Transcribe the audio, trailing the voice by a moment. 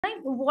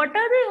what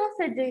are your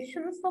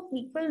suggestions for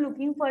people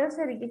looking for a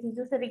surrogacy,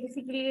 जो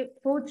surrogacy के लिए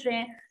सोच रहे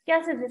हैं, क्या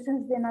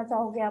suggestions देना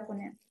चाहोगे आप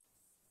उन्हें?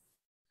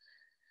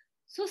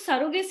 So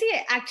surrogacy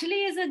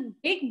actually is a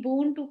big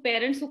boon to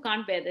parents who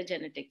can't bear the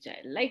genetic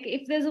child. Like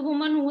if there's a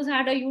woman who's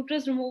had a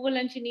uterus removal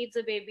and she needs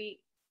a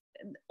baby,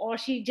 or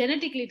she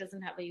genetically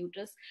doesn't have a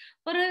uterus,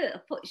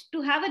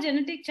 to have a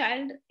genetic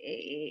child,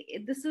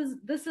 this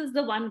is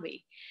the one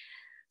way.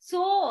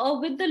 So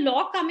with the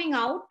law coming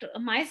out,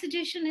 my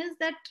suggestion is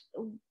that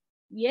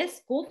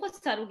yes, go for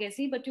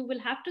surrogacy, but you will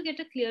have to get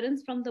a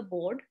clearance from the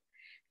board.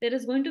 There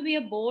is going to be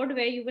a board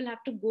where you will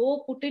have to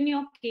go put in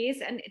your case,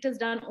 and it is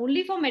done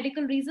only for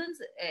medical reasons.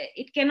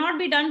 It cannot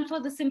be done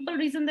for the simple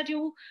reason that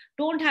you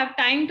don't have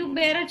time to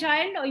bear a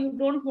child, or you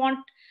don't want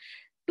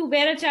to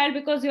bear a child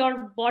because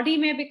your body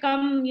may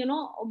become,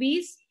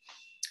 obese.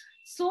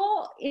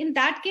 So in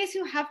that case,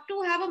 you have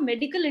to have a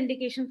medical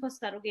indication for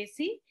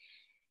surrogacy.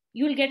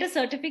 You will get a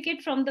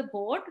certificate from the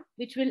board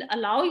which will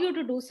allow you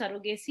to do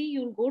surrogacy.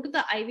 You'll go to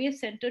the IVF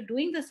center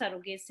doing the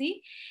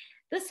surrogacy.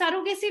 The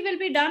surrogacy will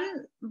be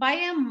done by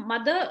a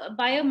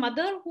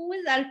mother who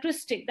is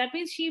altruistic. That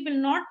means she will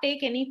not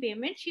take any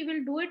payment. She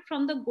will do it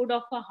from the good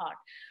of her heart.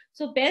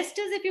 So best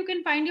is if you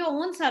can find your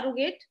own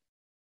surrogate,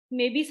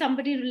 maybe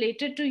somebody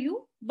related to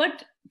you,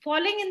 but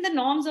falling in the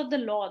norms of the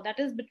law, that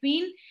is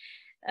between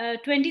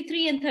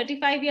 23 and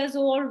 35 years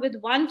old, with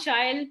one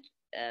child,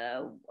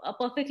 a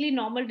perfectly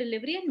normal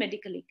delivery and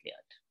medically cleared.